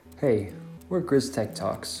Hey, we're Grizz Tech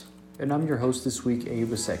Talks, and I'm your host this week, Abe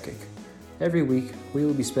Wasekic. Every week, we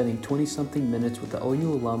will be spending 20-something minutes with the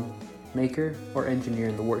OU alum, maker, or engineer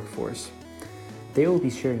in the workforce. They will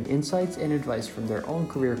be sharing insights and advice from their own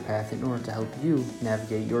career path in order to help you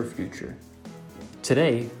navigate your future.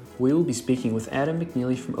 Today, we will be speaking with Adam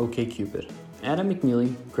McNeely from OkCupid. Adam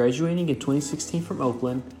McNeely, graduating in 2016 from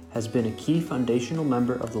Oakland, has been a key foundational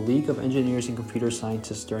member of the League of Engineers and Computer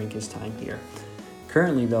Scientists during his time here.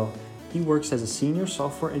 Currently, though, he works as a senior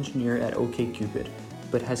software engineer at OkCupid,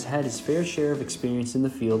 but has had his fair share of experience in the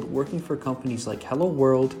field working for companies like Hello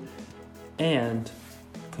World and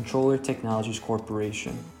Controller Technologies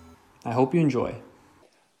Corporation. I hope you enjoy.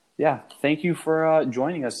 Yeah, thank you for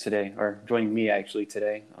joining us today, or joining me actually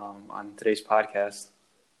today on today's podcast.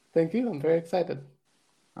 Thank you. I'm very excited.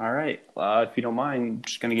 All right. If you don't mind, I'm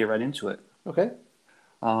just going to get right into it. Okay.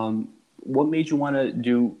 What made you want to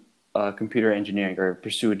do computer engineering or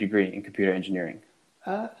pursue a degree in computer engineering?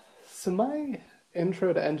 So my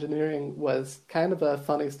intro to engineering was kind of a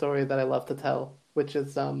funny story that I love to tell, which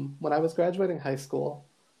is when I was graduating high school,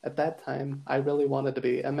 at that time, I really wanted to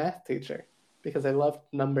be a math teacher because I loved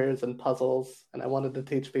numbers and puzzles and I wanted to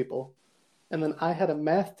teach people. And then I had a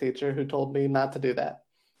math teacher who told me not to do that.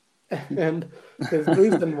 And his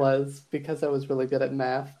reason was because I was really good at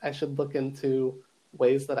math, I should look into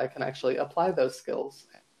ways that I can actually apply those skills.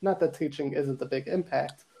 Not that teaching isn't a big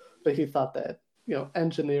impact, but he thought that,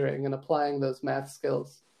 engineering and applying those math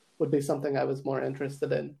skills would be something I was more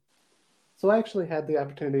interested in. So I actually had the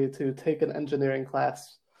opportunity to take an engineering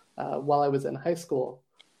class while I was in high school.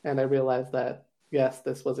 And I realized that, yes,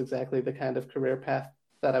 this was exactly the kind of career path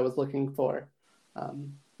that I was looking for.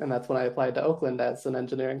 And that's when I applied to Oakland as an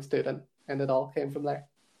engineering student, and it all came from there.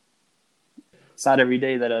 It's not every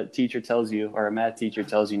day that a teacher tells you, or a math teacher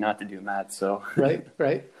tells you not to do math, so. Right.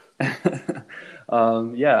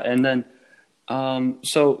 Yeah, and then,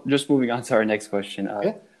 so just moving on to our next question.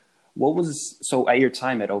 So at your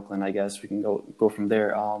time at Oakland, I guess we can go from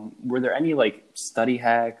there. Were there any study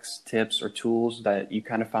hacks, tips, or tools that you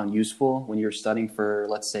kind of found useful when you were studying for,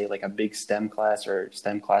 let's say, a big STEM class or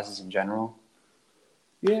STEM classes in general?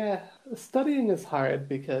 Yeah, studying is hard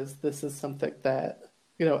because this is something that,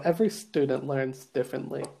 every student learns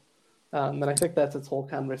differently. And I think that's its whole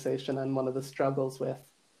conversation, and one of the struggles with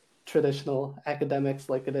traditional academics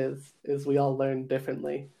like it is we all learn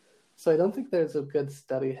differently. So I don't think there's a good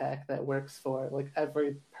study hack that works for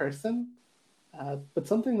every person. But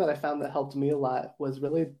something that I found that helped me a lot was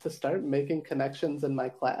really to start making connections in my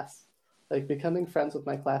class, becoming friends with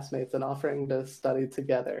my classmates and offering to study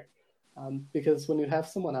together. Because when you have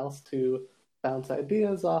someone else to bounce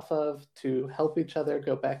ideas off of, to help each other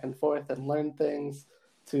go back and forth and learn things,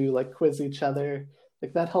 to quiz each other,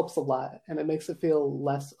 that helps a lot. And it makes it feel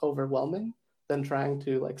less overwhelming than trying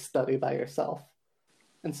to study by yourself.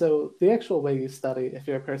 And so the actual way you study, if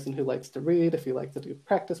you're a person who likes to read, if you like to do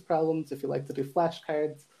practice problems, if you like to do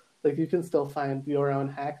flashcards, you can still find your own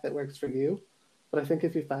hack that works for you. But I think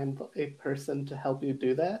if you find a person to help you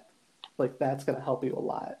do that, that's going to help you a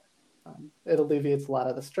lot. It alleviates a lot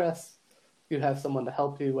of the stress. You have someone to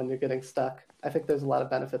help you when you're getting stuck. I think there's a lot of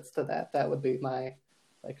benefits to that. That would be my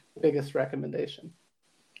biggest recommendation.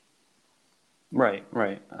 Right.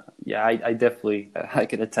 Yeah, I definitely I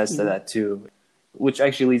can attest to that too, which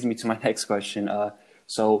actually leads me to my next question.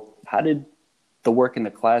 So how did the work in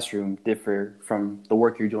the classroom differ from the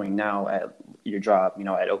work you're doing now at your job,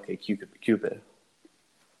 at OkCupid?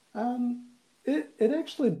 It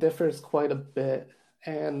actually differs quite a bit,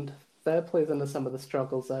 and that plays into some of the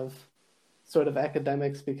struggles of sort of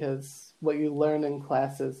academics, because what you learn in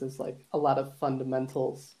classes is a lot of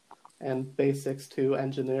fundamentals and basics to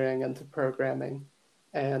engineering and to programming.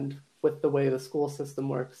 And with the way the school system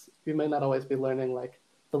works, you may not always be learning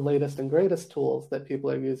the latest and greatest tools that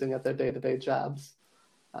people are using at their day-to-day jobs.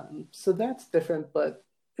 So that's different, but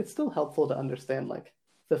it's still helpful to understand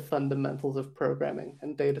the fundamentals of programming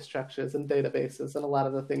and data structures and databases and a lot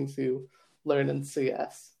of the things you learn in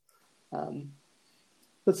CS.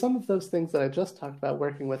 But some of those things that I just talked about,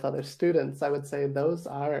 working with other students, I would say those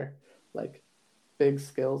are big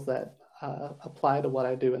skills that apply to what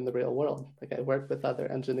I do in the real world. I work with other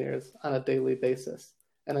engineers on a daily basis,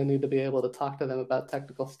 and I need to be able to talk to them about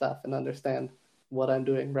technical stuff and understand what I'm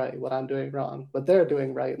doing right, what I'm doing wrong, what they're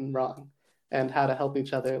doing right and wrong, and how to help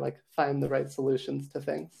each other find the right solutions to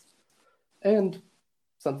things. And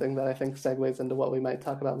something that I think segues into what we might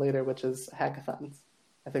talk about later, which is hackathons.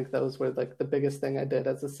 I think those were the biggest thing I did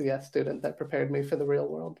as a CS student that prepared me for the real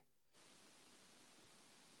world.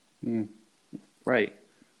 Right.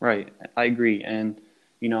 I agree. And,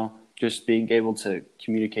 just being able to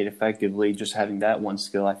communicate effectively, just having that one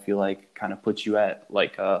skill, I feel like kind of puts you at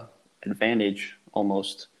like a advantage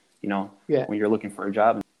almost, Yeah. when you're looking for a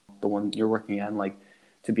job and the one you're working in, like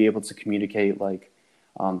to be able to communicate like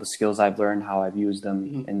the skills I've learned, how I've used them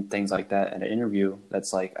Mm-hmm. and things like that at an interview.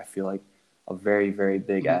 That's like, I feel like a very, very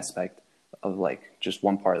big Mm-hmm. aspect of like just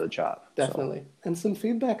one part of the job. Definitely. So, And some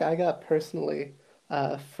feedback I got personally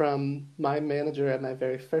from my manager at my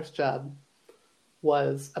very first job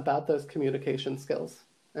was about those communication skills.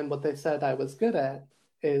 And what they said I was good at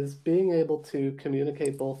is being able to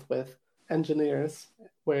communicate both with engineers,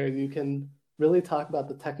 where you can really talk about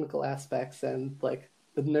the technical aspects and like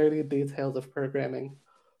the nerdy details of programming,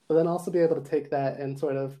 but then also be able to take that and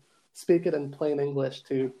sort of speak it in plain English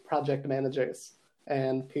to project managers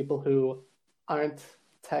and people who aren't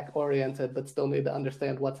tech oriented but still need to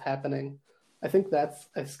understand what's happening. I think that's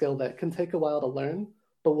a skill that can take a while to learn,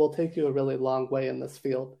 but will take you a really long way in this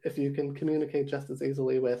field if you can communicate just as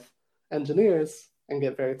easily with engineers and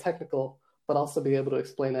get very technical, but also be able to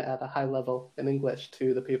explain it at a high level in English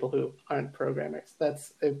to the people who aren't programmers.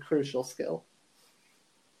 That's a crucial skill.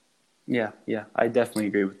 yeah, I definitely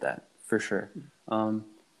agree with that for sure.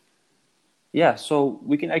 Yeah, so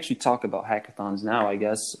we can actually talk about hackathons now, I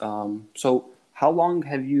guess. So how long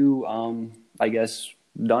have you, I guess,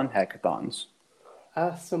 done hackathons?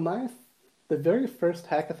 So the very first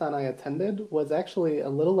hackathon I attended was actually a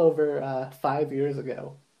little over 5 years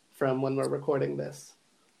ago from when we're recording this.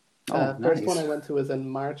 Oh, First one I nice. went to was in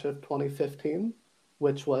March of 2015,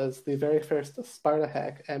 which was the very first Sparta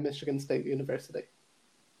hack at Michigan State University.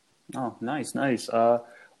 Oh, nice.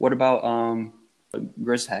 What about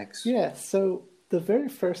Grizz hacks? Yeah, so the very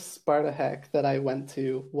first Sparta hack that I went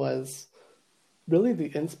to was really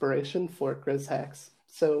the inspiration for Grizz hacks.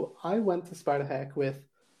 So I went to Sparta hack with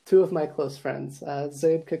two of my close friends,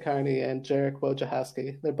 Zaid Kakarni and Jarek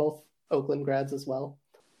Wojciechowski. They're both Oakland grads as well.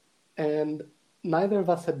 And neither of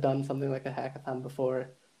us had done something like a hackathon before,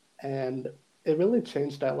 and it really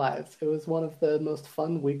changed our lives. It was one of the most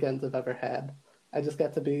fun weekends I've ever had. I just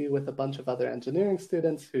got to be with a bunch of other engineering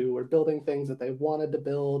students who were building things that they wanted to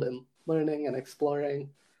build and learning and exploring,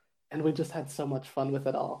 and we just had so much fun with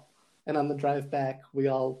it all. And on the drive back, we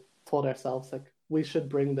all told ourselves, like, we should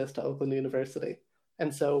bring this to Oakland University.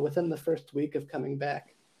 And so within the first week of coming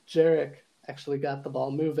back, Jarek actually got the ball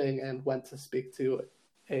moving and went to speak to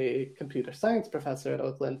a computer science professor at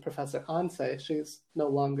Oakland, Professor Anse. She's no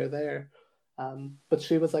longer there, but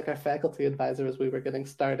she was like our faculty advisor as we were getting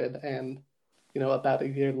started. And about a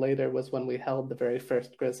year later was when we held the very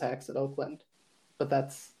first Grizz hacks at Oakland. But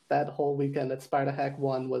that whole weekend at Sparta Hack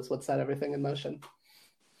 1 was what set everything in motion.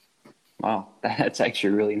 Wow, that's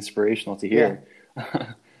actually really inspirational to Yeah.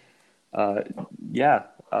 hear. Yeah.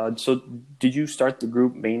 So did you start the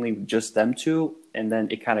group mainly with just them two, and then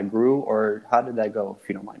it kind of grew, or how did that go, if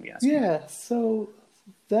you don't mind me asking? Yeah, so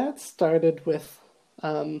that started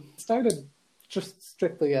just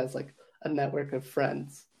strictly as like a network of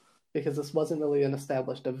friends because this wasn't really an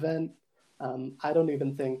established event. I don't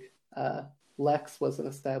even think Lex was an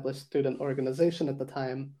established student organization at the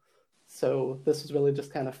time. So this was really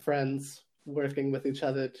just kind of friends working with each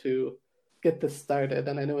other to get this started.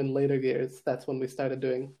 And I know in later years, that's when we started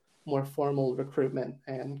doing more formal recruitment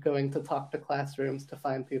and going to talk to classrooms to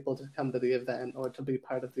find people to come to the event or to be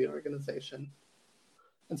part of the organization.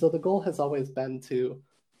 And so the goal has always been to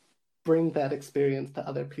bring that experience to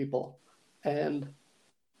other people. And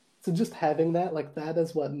so just having that, like that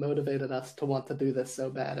is what motivated us to want to do this so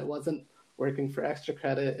bad. It wasn't working for extra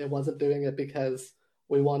credit. It wasn't doing it because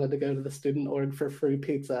we wanted to go to the student org for free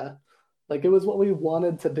pizza. Like it was what we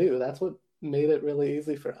wanted to do. That's what made it really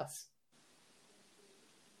easy for us.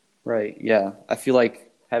 Right. Yeah. I feel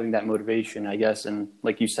like having that motivation, I guess, and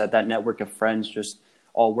like you said, that network of friends just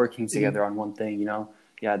all working together on one thing,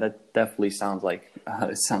 Yeah, that definitely sounds like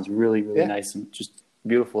it sounds really, really nice and just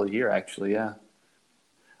beautiful to hear, actually. Yeah.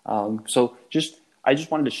 So I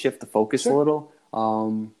just wanted to shift the focus a little.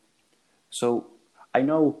 So I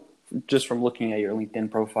know just from looking at your LinkedIn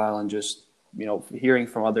profile and just, hearing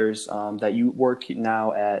from others, that you work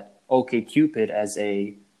now at OkCupid as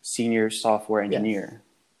a senior software engineer. Yes.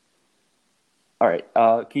 All right.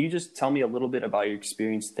 Can you just tell me a little bit about your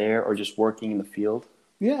experience there or just working in the field?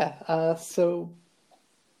 Yeah. So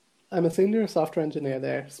I'm a senior software engineer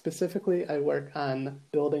there. Specifically, I work on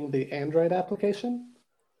building the Android application.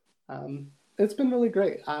 It's been really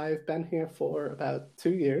great. I've been here for about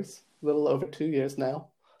 2 years, a little over 2 years now,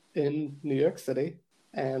 in New York City.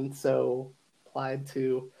 And so applied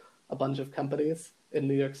to a bunch of companies in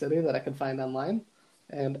New York City that I could find online.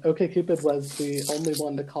 And OkCupid was the only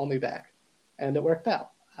one to call me back. And it worked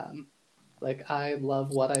out. Like, I love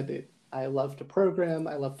what I do. I love to program.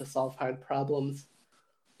 I love to solve hard problems.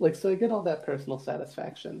 Like, so I get all that personal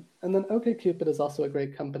satisfaction. And then OkCupid is also a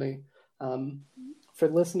great company. Um, for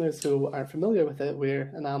listeners who aren't familiar with it,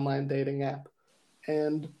 we're an online dating app.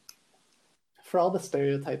 And for all the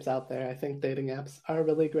stereotypes out there, I think dating apps are a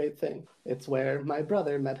really great thing. It's where my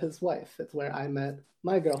brother met his wife. It's where I met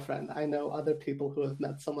my girlfriend. I know other people who have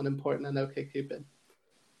met someone important on OkCupid.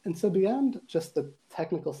 And so beyond just the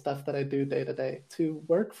technical stuff that I do day to day, to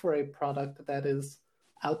work for a product that is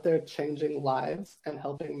out there changing lives and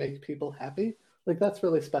helping make people happy, like that's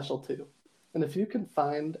really special too. And if you can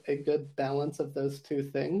find a good balance of those two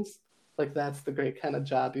things, like that's the great kind of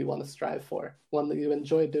job you want to strive for, one that you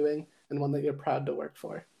enjoy doing and one that you're proud to work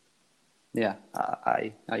for. Yeah,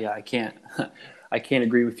 I can't I can't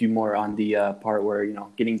agree with you more on the part where, you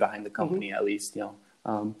know, getting behind the company at least, you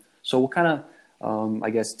know. So what kind of I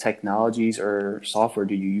guess technologies or software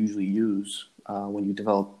do you usually use when you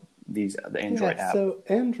develop the Android app? So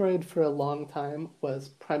Android for a long time was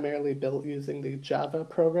primarily built using the Java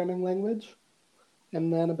programming language.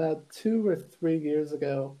 And then about 2 or 3 years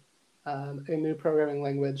ago, a new programming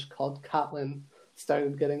language called Kotlin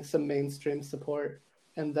started getting some mainstream support.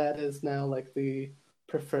 And that is now like the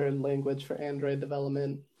preferred language for Android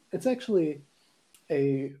development. It's actually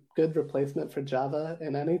a good replacement for Java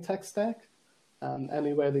in any tech stack.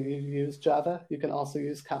 Anywhere that you use Java, you can also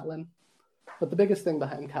use Kotlin. But the biggest thing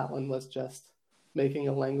behind Kotlin was just making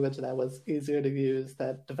a language that was easier to use,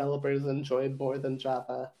 that developers enjoyed more than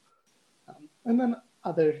Java. And then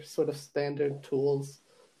other sort of standard tools.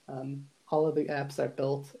 All of the apps are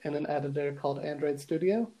built in an editor called Android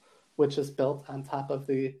Studio, which is built on top of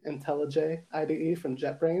the IntelliJ IDE from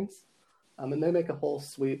JetBrains. And they make a whole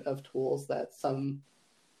suite of tools that some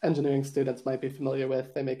engineering students might be familiar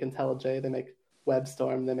with. They make IntelliJ, they make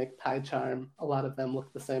WebStorm, they make PyCharm. A lot of them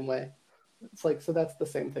look the same way. It's like, so that's the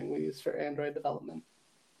same thing we use for Android development.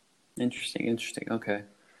 Interesting. Okay.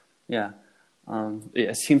 Yeah.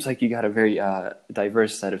 It seems like you got a very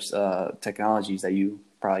diverse set of technologies that you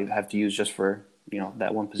probably have to use just for, you know,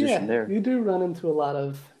 that one position there. You do run into a lot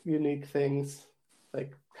of unique things.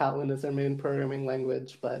 Like Kotlin is our main programming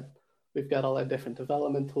language, but we've got all our different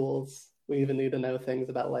development tools. We even need to know things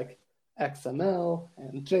about like XML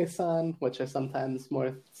and JSON, which are sometimes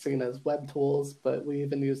more seen as web tools, but we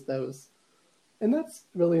even use those. And that's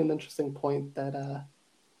really an interesting point that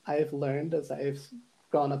I've learned as I've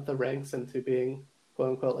gone up the ranks into being, quote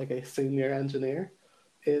unquote, like a senior engineer,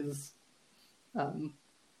 is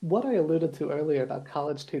what I alluded to earlier about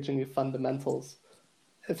college teaching you fundamentals.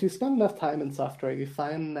 If you spend enough time in software, you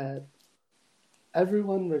find that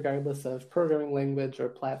everyone, regardless of programming language or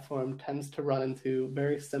platform, tends to run into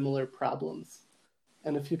very similar problems.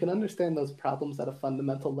 And if you can understand those problems at a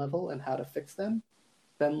fundamental level and how to fix them,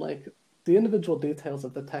 then like the individual details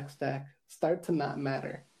of the tech stack start to not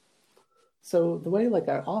matter. So the way like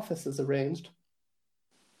our office is arranged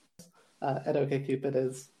at OkCupid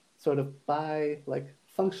is sort of by like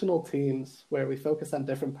functional teams where we focus on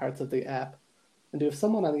different parts of the app and you have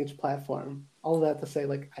someone on each platform. All of that to say,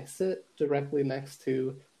 like, I sit directly next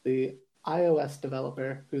to the iOS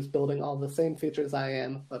developer who's building all the same features I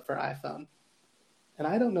am, but for iPhone. And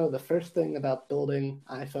I don't know the first thing about building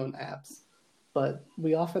iPhone apps, but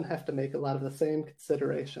we often have to make a lot of the same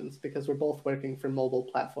considerations because we're both working for mobile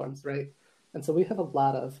platforms, right? And so we have a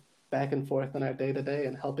lot of back and forth in our day-to-day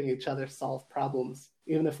and helping each other solve problems,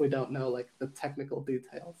 even if we don't know like the technical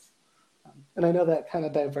details. And I know that kind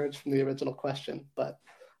of diverged from the original question, but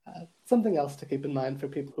something else to keep in mind for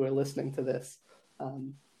people who are listening to this,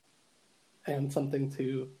 and something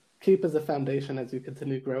to keep as a foundation as you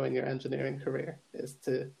continue growing your engineering career, is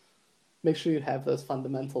to make sure you have those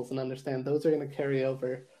fundamentals and understand those are going to carry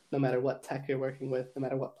over no matter what tech you're working with, no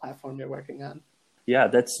matter what platform you're working on. Yeah,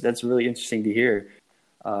 that's really interesting to hear.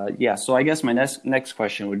 So I guess my next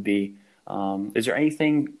question would be, is there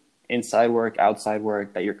anything inside work, outside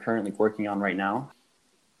work that you're currently working on right now?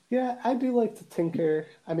 Yeah, I do like to tinker.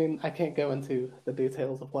 I mean, I can't go into the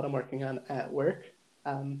details of what I'm working on at work,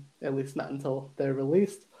 at least not until they're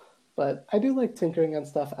released. But I do like tinkering on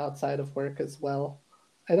stuff outside of work as well.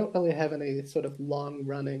 I don't really have any sort of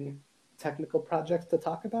long-running technical projects to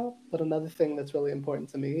talk about, but another thing that's really important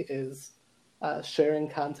to me is sharing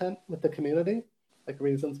content with the community, like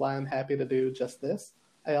reasons why I'm happy to do just this.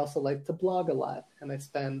 I also like to blog a lot, and I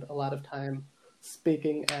spend a lot of time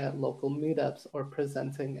speaking at local meetups or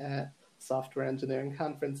presenting at software engineering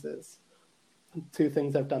conferences. 2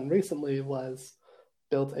 things I've done recently was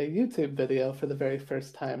built a YouTube video for the very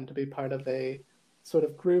first time to be part of a sort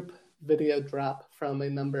of group video drop from a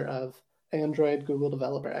number of Android Google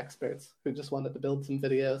developer experts who just wanted to build some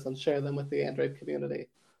videos and share them with the Android community.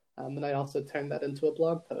 And I also turned that into a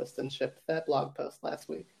blog post and shipped that blog post last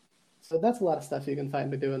week. So that's a lot of stuff you can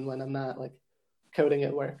find me doing when I'm not like coding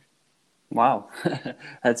at work. Wow,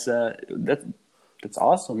 that's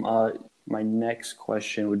awesome. My next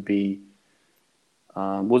question would be,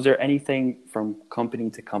 was there anything from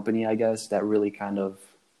company to company, I guess, that really kind of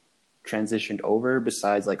transitioned over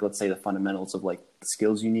besides, like, let's say the fundamentals of like the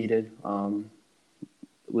skills you needed?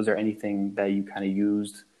 Was there anything that you kind of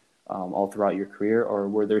used all throughout your career, or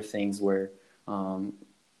were there things where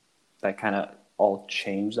that kind of all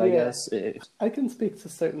changed, I guess? I can speak to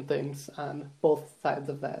certain things on both sides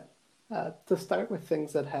of that. To start with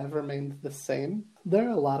things that have remained the same, there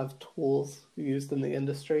are a lot of tools used in the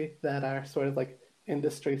industry that are sort of like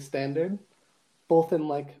industry standard, both in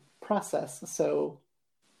like process. So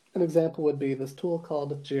an example would be this tool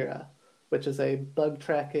called Jira, which is a bug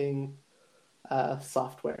tracking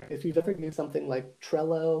software. If you've ever used something like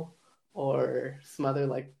Trello or some other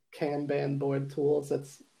like Kanban board tools,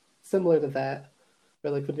 it's similar to that,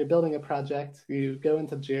 where like when you're building a project, you go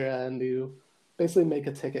into Jira and you basically make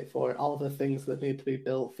a ticket for all of the things that need to be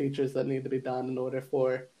built, features that need to be done in order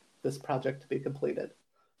for this project to be completed.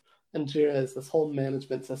 And Jira is this whole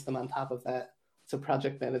management system on top of that. So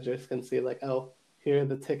project managers can see like, oh, here are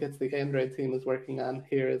the tickets the Android team is working on.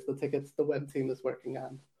 Here is the tickets the web team is working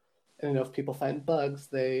on. And if people find bugs,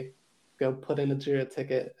 they go put in a Jira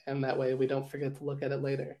ticket, and that way we don't forget to look at it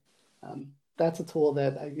later. That's a tool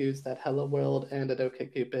that I used at Hello World and at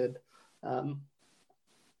OkCupid.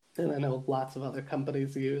 And I know lots of other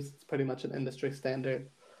companies use. It's pretty much an industry standard.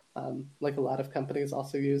 Like a lot of companies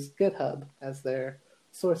also use GitHub as their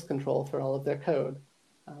source control for all of their code.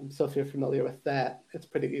 So if you're familiar with that, it's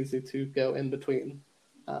pretty easy to go in between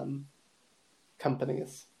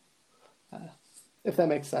companies, if that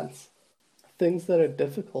makes sense. Things that are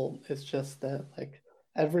difficult is just that like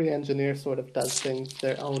every engineer sort of does things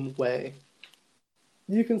their own way.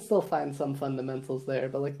 You can still find some fundamentals there,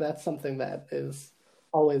 but like that's something that is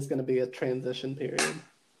always going to be a transition period.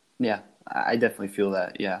 Yeah, I definitely feel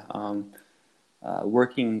that. Yeah.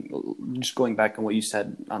 Just going back on what you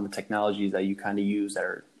said on the technologies that you kind of use that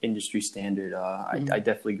are industry standard, I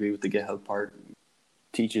definitely agree with the GitHub part.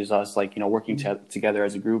 Teaches us like, working together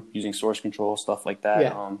as a group, using source control, stuff like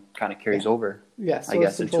that, kind of carries over. Yeah,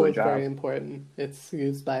 source control is very important. It's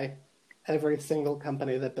used by every single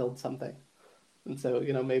company that builds something. And so,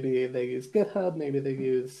 maybe they use GitHub, maybe they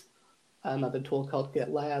use another tool called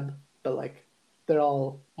GitLab, but like they're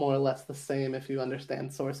all more or less the same if you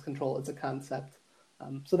understand source control as a concept.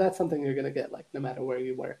 So that's something you're going to get like no matter where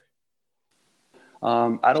you work.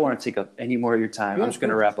 I don't want to take up any more of your time. I'm just going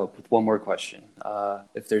to wrap up with one more question.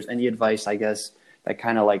 If there's any advice, I guess, that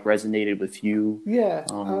kind of like resonated with you. Yeah.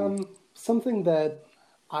 Something that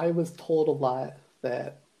I was told a lot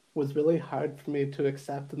that was really hard for me to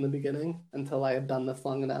accept in the beginning until I had done this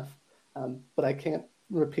long enough. But I can't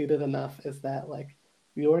repeat it enough is that like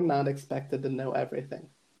you're not expected to know everything,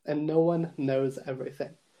 and no one knows everything.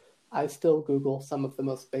 I still Google some of the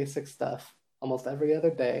most basic stuff almost every other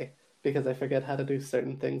day because I forget how to do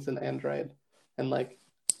certain things in Android. And like,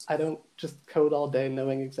 I don't just code all day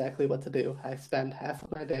knowing exactly what to do. I spend half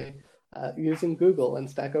of my day using Google and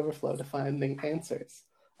Stack Overflow to finding answers.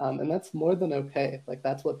 And that's more than okay. Like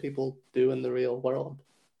that's what people do in the real world,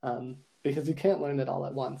 because you can't learn it all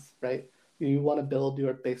at once, right? You want to build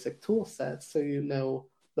your basic tool sets so you know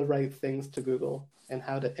the right things to Google and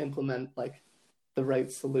how to implement like the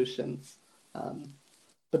right solutions.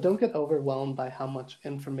 But don't get overwhelmed by how much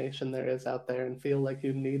information there is out there and feel like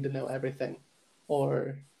you need to know everything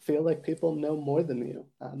or feel like people know more than you,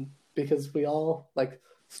 because we all like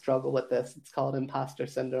struggle with this. It's called imposter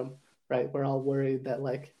syndrome, right? We're all worried that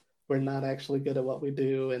like we're not actually good at what we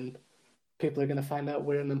do and people are going to find out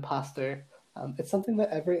we're an imposter. It's something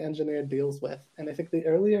that every engineer deals with. And I think the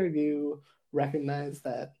earlier you recognize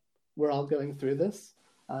that we're all going through this,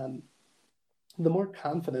 the more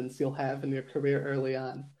confidence you'll have in your career early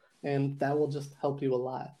on. And that will just help you a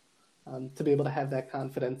lot, to be able to have that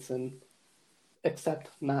confidence and accept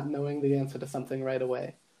not knowing the answer to something right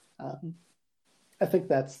away. I think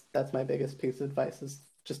that's my biggest piece of advice is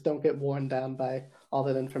just don't get worn down by all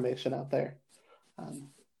that information out there.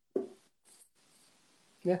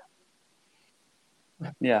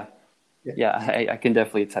 Yeah, I can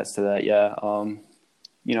definitely attest to that. Yeah.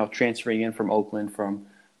 Transferring in from Oakland from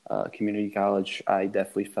community college, I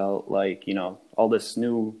definitely felt like, all this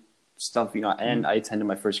new stuff, and I attended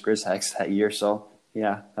my first GrizHacks that year. So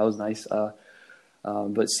yeah, that was nice.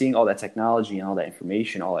 But seeing all that technology and all that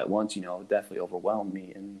information all at once, definitely overwhelmed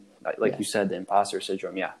me. And like you said, the imposter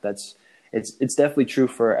syndrome, yeah, it's definitely true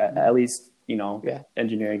for at least, Yeah.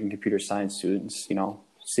 engineering and computer science students,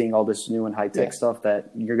 seeing all this new and high tech Yeah. stuff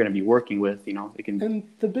that you're going to be working with, it can, And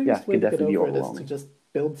the biggest way to get definitely be over it is to overwhelming. just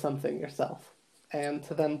build something yourself and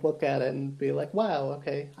to then look at it and be like, wow,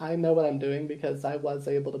 okay, I know what I'm doing because I was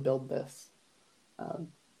able to build this. Um,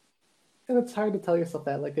 and it's hard to tell yourself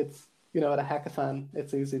that. Like it's, at a hackathon,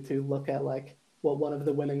 it's easy to look at like what one of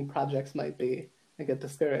the winning projects might be and get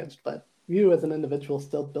discouraged. But you as an individual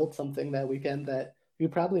still built something that weekend that you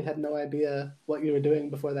probably had no idea what you were doing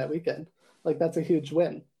before that weekend. Like that's a huge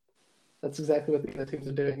win. That's exactly what the other teams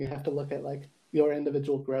are doing. You have to look at like your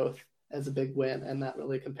individual growth as a big win and not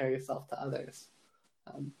really compare yourself to others.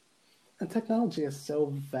 And technology is so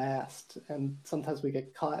vast, and sometimes we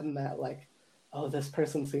get caught in that like, oh, this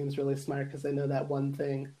person seems really smart because they know that one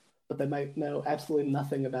thing, but they might know absolutely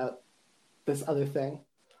nothing about this other thing.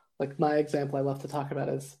 Like my example I love to talk about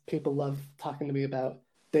is people love talking to me about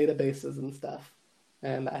databases and stuff,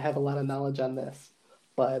 and I have a lot of knowledge on this.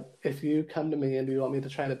 But if you come to me and you want me to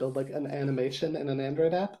try to build like an animation in an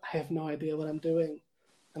Android app, I have no idea what I'm doing.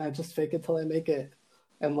 And I just fake it till I make it.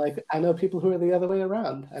 And like I know people who are the other way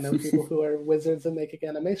around. I know people who are wizards at making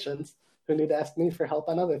animations who need to ask me for help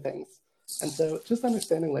on other things. And so just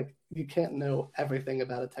understanding like you can't know everything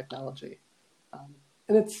about a technology.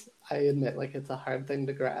 And I admit, like it's a hard thing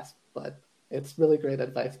to grasp, but it's really great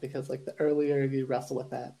advice because like the earlier you wrestle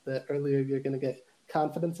with that, the earlier you're going to get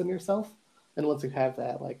confidence in yourself. And once you have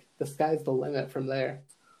that, like the sky's the limit from there.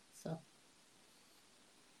 So.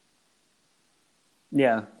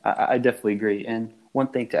 Yeah, I definitely agree. And one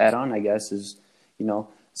thing to add on, I guess, is,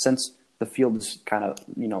 since the field is kind of,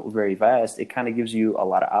 very vast, it kind of gives you a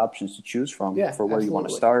lot of options to choose from for where you want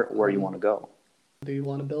to start, where you want to go. Do you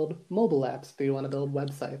want to build mobile apps? Do you want to build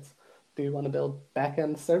websites? Do you want to build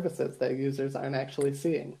back-end services that users aren't actually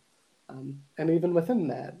seeing? And even within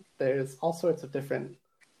that, there's all sorts of different,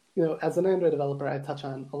 as an Android developer, I touch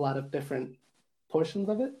on a lot of different portions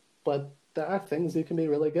of it, but there are things you can be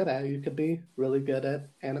really good at. You could be really good at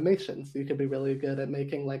animations. You could be really good at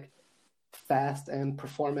making like fast and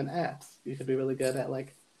performant apps. You could be really good at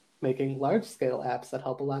like making large scale apps that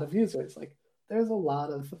help a lot of users. Like there's a lot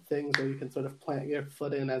of things where you can sort of plant your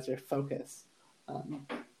foot in as your focus. And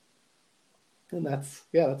that's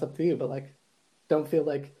up to you. But like, don't feel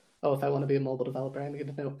like, oh, if I want to be a mobile developer, I need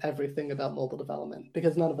to know everything about mobile development,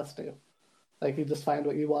 because none of us do. Like you just find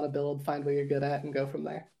what you want to build, find what you're good at, and go from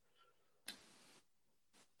there.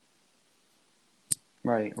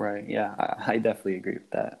 Right. Yeah, I definitely agree with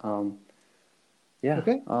that. Yeah.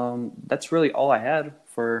 Okay. That's really all I had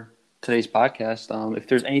for today's podcast. If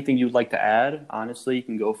there's anything you'd like to add, honestly, you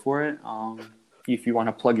can go for it. If you want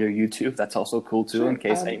to plug your YouTube, that's also cool too, in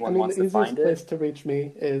case anyone wants to find it. The easiest place to reach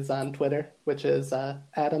me is on Twitter, which is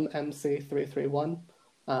AdamMC331.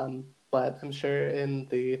 But I'm sure in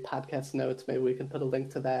the podcast notes, maybe we can put a link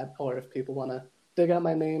to that, or if people want to dig out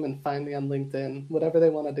my name and find me on LinkedIn, whatever they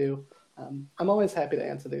want to do. I'm always happy to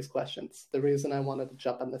answer these questions. The reason I wanted to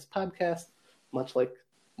jump on this podcast, much like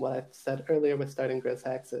what I said earlier with starting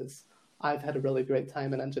GrizHacks, is I've had a really great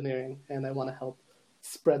time in engineering, and I want to help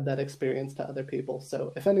spread that experience to other people.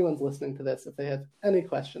 So if anyone's listening to this, if they have any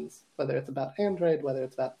questions, whether it's about Android, whether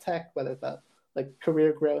it's about tech, whether it's about like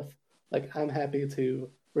career growth, like I'm happy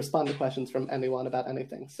to respond to questions from anyone about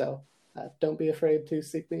anything. So don't be afraid to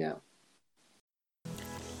seek me out.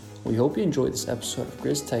 We hope you enjoyed this episode of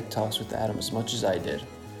Grizz Tech Talks with Adam as much as I did.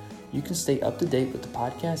 You can stay up to date with the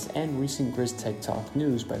podcast and recent Grizz Tech Talk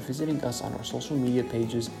news by visiting us on our social media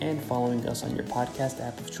pages and following us on your podcast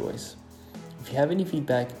app of choice. If you have any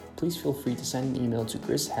feedback, please feel free to send an email to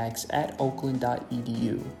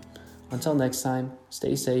grizzhacks@oakland.edu. Until next time,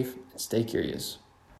 stay safe and stay curious.